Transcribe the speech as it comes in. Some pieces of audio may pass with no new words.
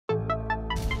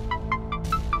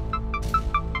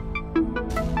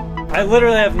I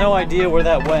literally have no idea where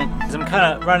that went. I'm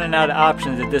kind of running out of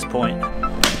options at this point.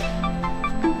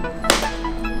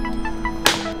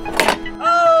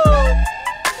 Oh!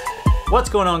 What's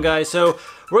going on, guys? So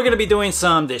we're going to be doing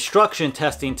some destruction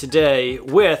testing today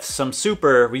with some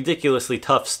super ridiculously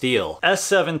tough steel.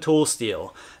 S7 tool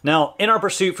steel. Now, in our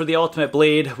pursuit for the ultimate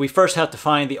blade, we first have to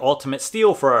find the ultimate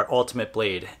steel for our ultimate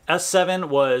blade. S7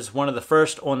 was one of the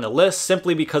first on the list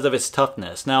simply because of its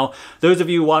toughness. Now, those of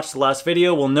you who watched the last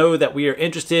video will know that we are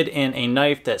interested in a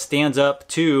knife that stands up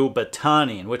to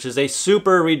batoning, which is a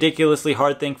super ridiculously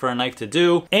hard thing for a knife to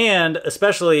do, and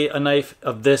especially a knife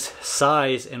of this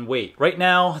size and weight. Right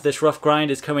now, this rough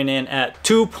grind is coming in at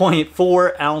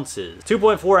 2.4 ounces.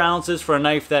 2.4 ounces for a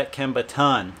knife that can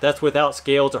baton. That's without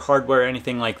scales or hardware or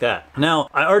anything like that. Now,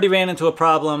 I already ran into a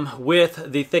problem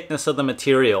with the thickness of the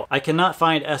material. I cannot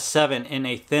find S7 in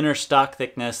a thinner stock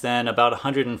thickness than about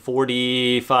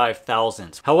 145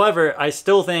 thousandths. However, I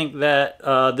still think that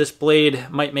this blade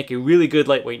might make a really good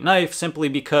lightweight knife simply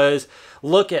because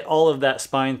look at all of that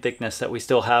spine thickness that we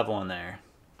still have on there.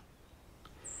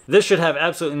 This should have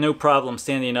absolutely no problem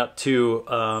standing up to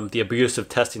the abusive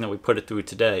testing that we put it through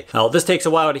today. Now, this takes a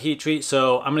while to heat treat,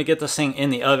 so I'm gonna get this thing in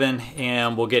the oven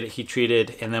and we'll get it heat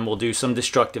treated and then we'll do some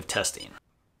destructive testing.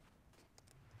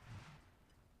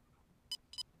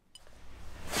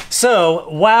 So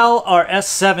while our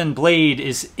S7 blade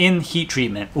is in heat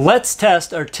treatment, let's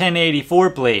test our 1084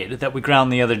 blade that we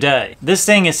ground the other day. This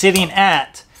thing is sitting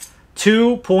at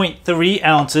 2.3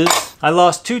 ounces. I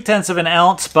lost 0.2 of an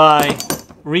ounce by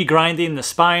regrinding the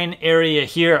spine area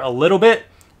here a little bit.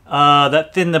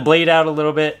 That thinned the blade out a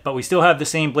little bit, but we still have the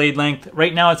same blade length.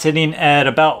 Right now it's sitting at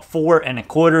about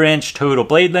 4¼ inch total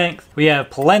blade length. We have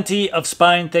plenty of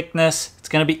spine thickness. It's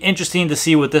going to be interesting to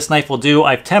see what this knife will do.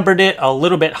 I've tempered it a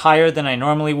little bit higher than I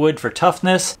normally would for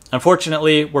toughness.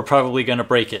 Unfortunately, we're probably going to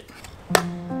break it.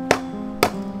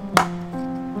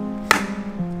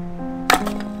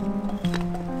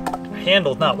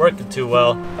 Handle's not working too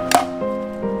well.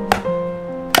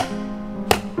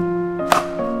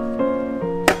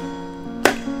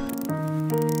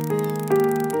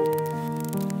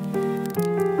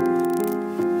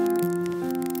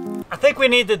 I think we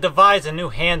need to devise a new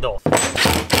handle.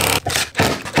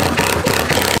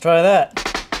 Try that.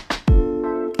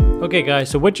 Okay guys,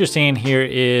 so what you're seeing here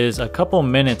is a couple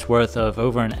minutes worth of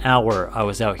over an hour I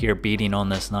was out here beating on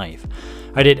this knife.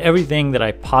 I did everything that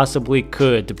I possibly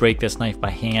could to break this knife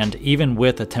by hand, even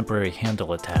with a temporary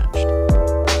handle attached.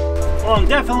 Well, I'm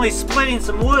definitely splitting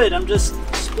some wood. I'm just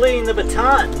splitting the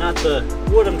baton, not the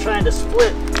wood I'm trying to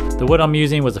split. The wood I'm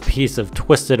using was a piece of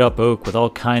twisted up oak with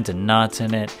all kinds of knots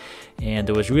in it, and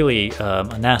it was really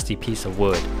a nasty piece of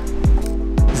wood.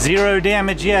 Zero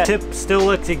damage yet. Tip still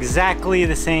looks exactly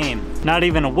the same. Not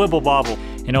even a wibble bobble.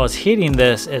 And I was hitting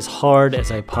this as hard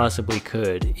as I possibly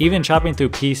could. Even chopping through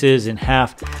pieces in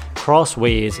half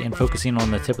crossways and focusing on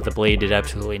the tip of the blade did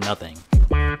absolutely nothing.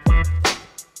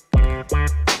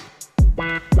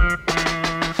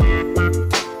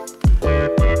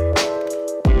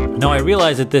 Now I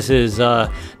realize that this is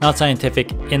not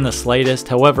scientific in the slightest.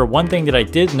 However, one thing that I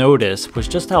did notice was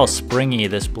just how springy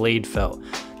this blade felt.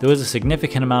 There was a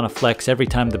significant amount of flex every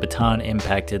time the baton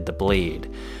impacted the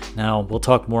blade. Now, we'll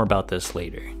talk more about this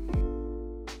later.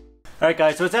 Alright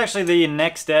guys, so it's actually the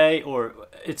next day, or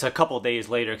it's a couple days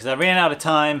later, because I ran out of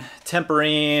time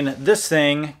tempering this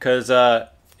thing, because it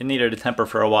needed to temper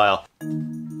for a while.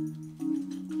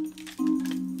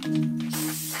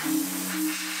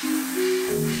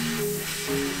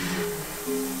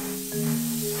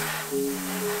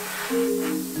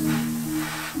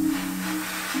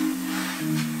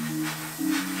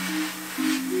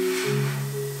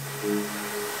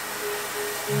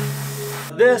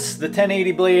 The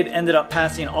 1080 blade ended up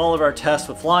passing all of our tests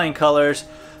with flying colors,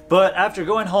 but after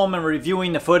going home and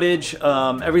reviewing the footage,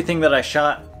 everything that I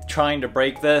shot trying to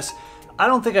break this, I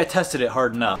don't think I tested it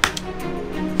hard enough.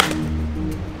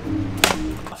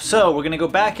 So we're gonna go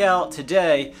back out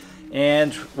today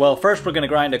and, well, first we're gonna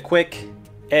grind a quick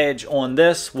edge on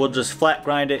this. We'll just flat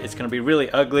grind it. It's gonna be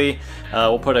really ugly.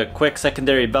 We'll put a quick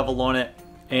secondary bevel on it,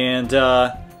 and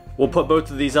we'll put both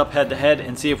of these up head to head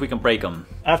and see if we can break them.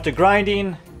 After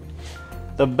grinding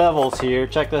the bevels here,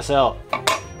 check this out.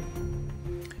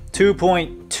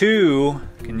 2.2,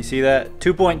 can you see that?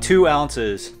 2.2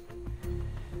 ounces.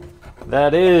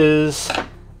 That is,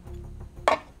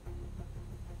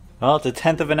 well, it's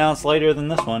 1/10 of an ounce lighter than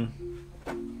this one.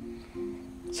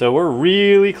 So we're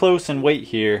really close in weight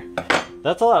here.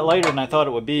 That's a lot lighter than I thought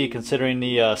it would be considering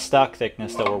the stock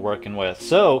thickness that we're working with.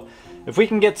 So if we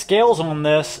can get scales on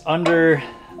this under,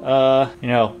 you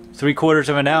know, 3/4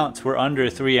 of an ounce, we're under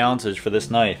 3 ounces for this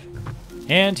knife.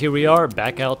 And here we are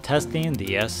back out testing the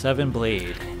S7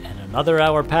 blade. And another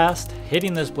hour passed,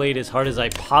 hitting this blade as hard as I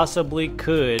possibly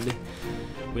could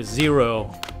with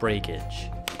zero breakage.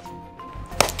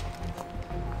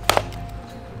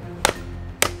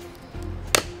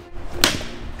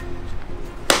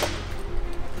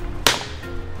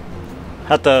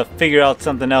 Have to figure out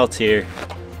something else here.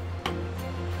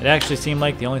 It actually seemed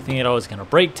like the only thing that I was going to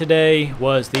break today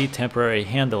was the temporary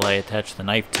handle I attached the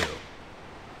knife to.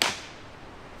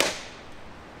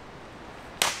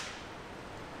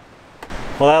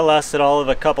 Well, that lasted all of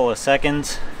a couple of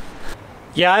seconds.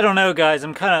 Yeah, I don't know, guys.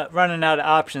 I'm kind of running out of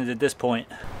options at this point.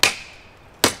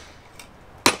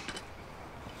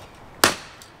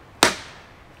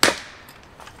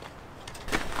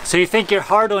 So you think you're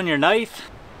hard on your knife?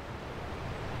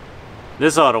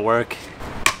 This ought to work.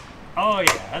 Oh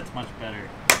yeah, that's much better.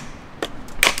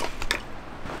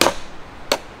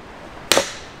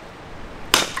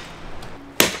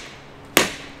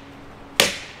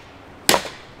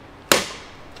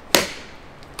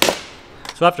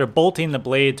 So after bolting the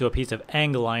blade to a piece of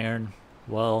angle iron,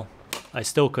 well, I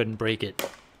still couldn't break it.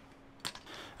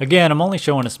 Again, I'm only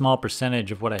showing a small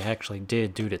percentage of what I actually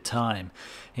did due to time.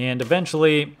 And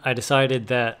eventually, I decided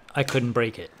that I couldn't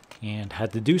break it and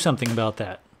had to do something about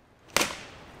that.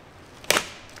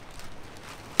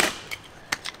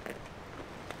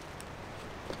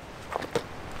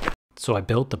 So I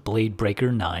built the Blade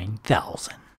Breaker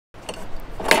 9000.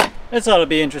 This ought to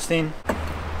be interesting.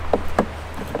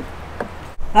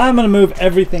 I'm going to move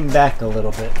everything back a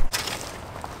little bit.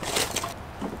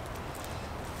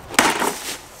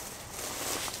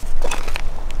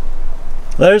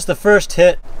 There's the first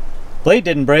hit. Blade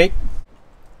didn't break.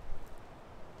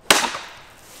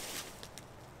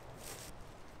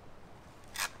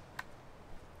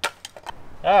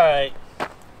 Alright.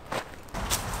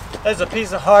 There's a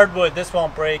piece of hardwood. This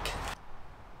won't break.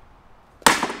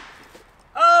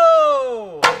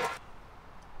 Oh!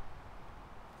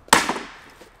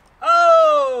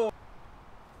 Oh!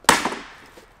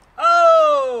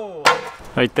 Oh!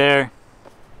 Right there.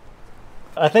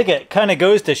 I think it kind of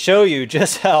goes to show you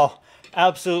just how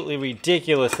absolutely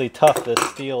ridiculously tough this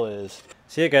steel is.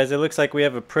 See it, guys? It looks like we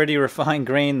have a pretty refined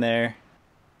grain there.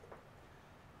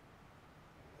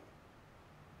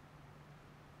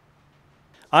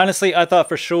 Honestly, I thought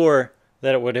for sure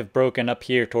that it would have broken up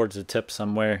here towards the tip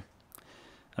somewhere.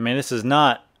 I mean, this is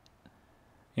not,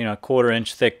 you know, a 1/4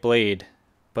 inch thick blade,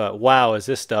 but wow, is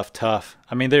this stuff tough.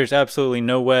 I mean, there's absolutely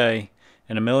no way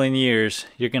in a million years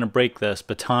you're going to break this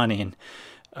batoning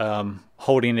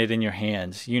holding it in your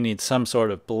hands. You need some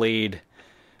sort of blade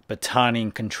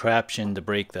batoning contraption to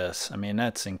break this. I mean,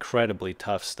 that's incredibly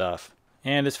tough stuff.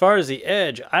 And as far as the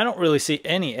edge, I don't really see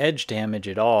any edge damage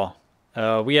at all.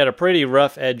 We had a pretty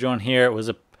rough edge on here. It was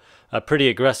a pretty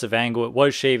aggressive angle. It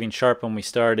was shaving sharp when we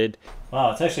started.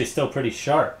 Wow, it's actually still pretty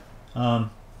sharp.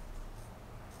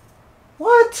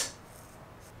 What?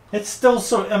 It's still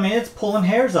so, I mean, it's pulling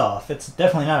hairs off. It's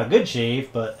definitely not a good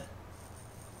shave, but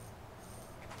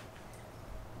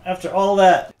after all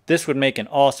that, this would make an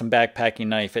awesome backpacking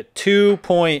knife at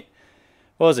 2.2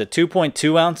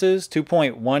 ounces,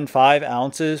 2.15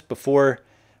 ounces before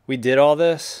we did all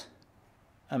this.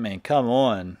 I mean, come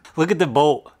on. Look at the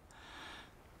bolt.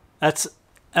 That's,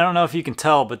 I don't know if you can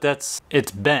tell, but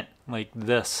it's bent like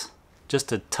this,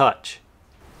 just a touch.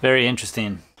 Very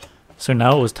interesting. So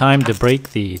now it was time to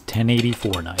break the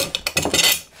 1084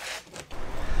 knife.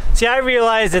 See, I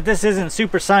realize that this isn't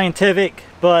super scientific,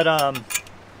 but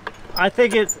I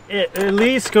think it at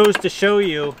least goes to show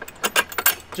you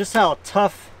just how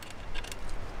tough,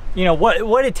 you know,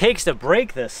 what it takes to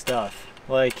break this stuff.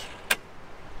 Like,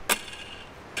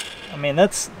 I mean,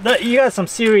 you got some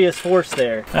serious force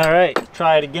there. All right,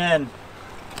 try it again.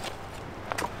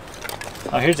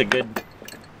 Oh, here's a good,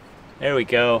 there we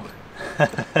go.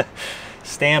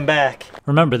 Stand back.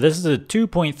 Remember, this is a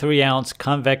 2.3 ounce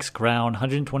convex ground,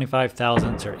 125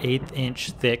 thousandths or 1/8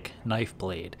 inch thick knife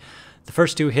blade. The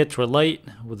first 2 hits were light,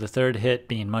 with the third hit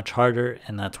being much harder,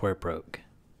 and that's where it broke.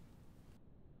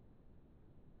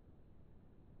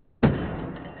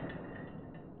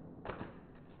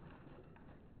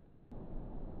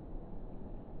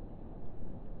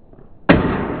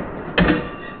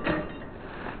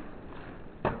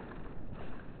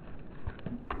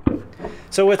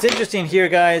 So what's interesting here,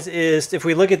 guys, is if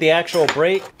we look at the actual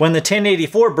break, when the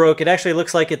 1084 broke, it actually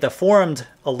looks like it deformed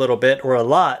a little bit or a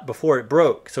lot before it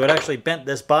broke. So it actually bent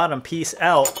this bottom piece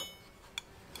out.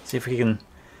 See if we can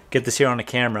get this here on the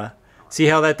camera. See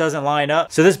how that doesn't line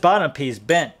up? So this bottom piece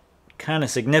bent kind of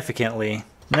significantly.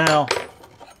 Now,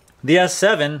 the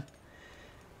S7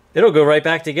 it'll go right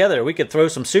back together. We could throw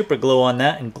some super glue on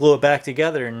that and glue it back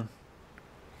together and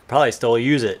probably still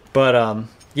use it. But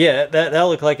yeah, that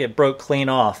looked like it broke clean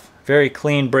off. Very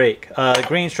clean break. The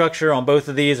grain structure on both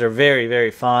of these are very,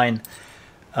 very fine.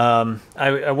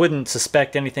 I wouldn't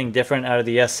suspect anything different out of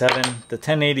the S7. The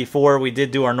 1084, we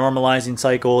did do our normalizing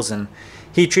cycles and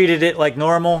he treated it like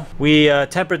normal. We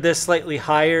tempered this slightly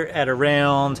higher at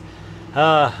around,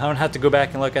 I don't have to go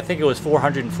back and look, I think it was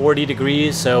 440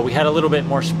 degrees, so we had a little bit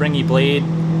more springy blade,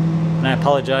 and I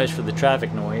apologize for the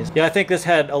traffic noise. Yeah, I think this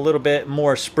had a little bit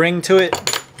more spring to it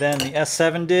than the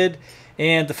S7 did,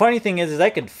 and the funny thing is I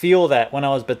could feel that when I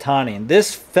was batoning.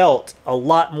 This felt a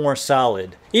lot more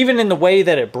solid. Even in the way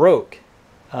that it broke,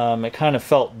 it kind of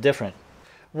felt different.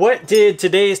 What did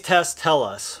today's test tell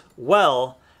us?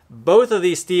 Well, both of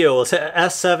these steels,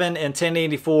 S7 and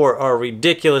 1084, are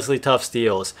ridiculously tough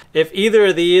steels. If either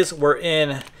of these were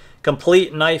in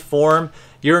complete knife form,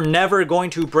 you're never going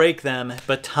to break them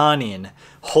batoning,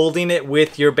 holding it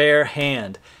with your bare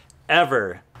hand,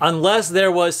 ever. Unless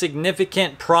there was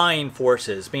significant prying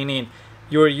forces, meaning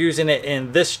you were using it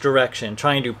in this direction,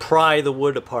 trying to pry the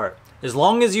wood apart. As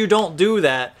long as you don't do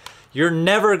that, you're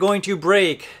never going to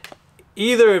break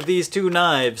either of these two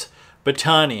knives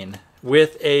batoning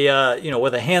with a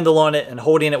with a handle on it and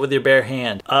holding it with your bare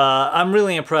hand. I'm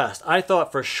really impressed. I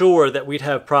thought for sure that we'd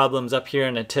have problems up here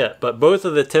in the tip, but both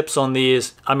of the tips on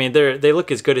these, I mean, they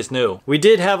look as good as new. We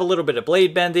did have a little bit of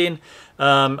blade bending.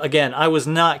 Again, I was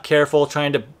not careful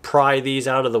trying to pry these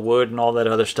out of the wood and all that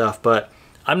other stuff, but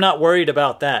I'm not worried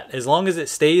about that. As long as it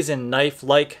stays in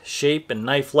knife-like shape and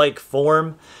knife-like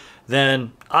form,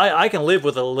 then I can live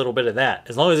with a little bit of that,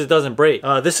 as long as it doesn't break.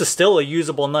 This is still a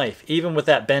usable knife, even with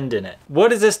that bend in it. What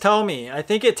does this tell me? I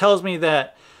think it tells me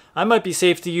that I might be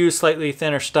safe to use slightly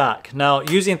thinner stock. Now,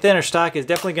 using thinner stock is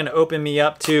definitely going to open me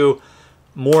up to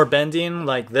more bending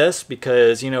like this,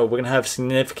 because, we're going to have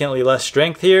significantly less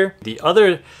strength here. The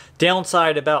other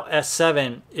downside about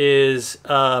S7 is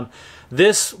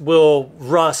this will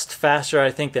rust faster,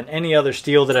 I think, than any other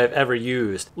steel that I've ever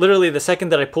used. Literally, the second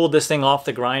that I pulled this thing off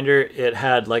the grinder, it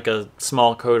had like a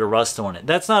small coat of rust on it.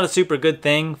 That's not a super good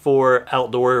thing for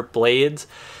outdoor blades,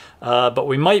 but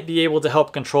we might be able to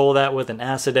help control that with an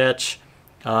acid etch,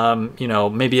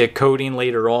 maybe a coating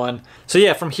later on. So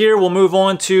yeah, from here we'll move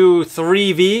on to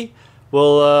 3V.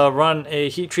 We'll run a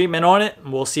heat treatment on it,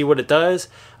 and we'll see what it does.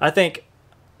 I think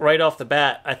right off the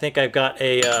bat, I think I've got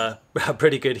a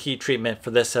pretty good heat treatment for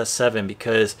this S7,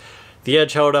 because the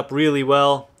edge held up really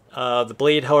well, the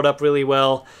blade held up really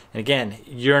well, and again,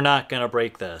 you're not gonna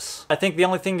break this. I think the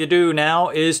only thing to do now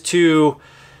is to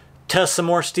test some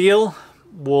more steel.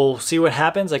 We'll see what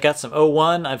happens. I got some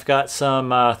 01, I've got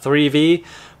some 3V.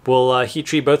 We'll heat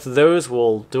treat both of those.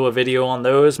 We'll do a video on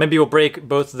those. Maybe we'll break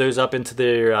both of those up into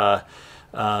their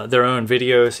own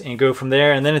videos and go from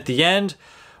there. And then at the end,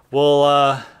 we'll,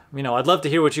 I'd love to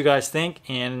hear what you guys think,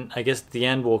 and I guess at the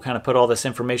end we'll kind of put all this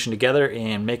information together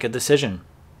and make a decision.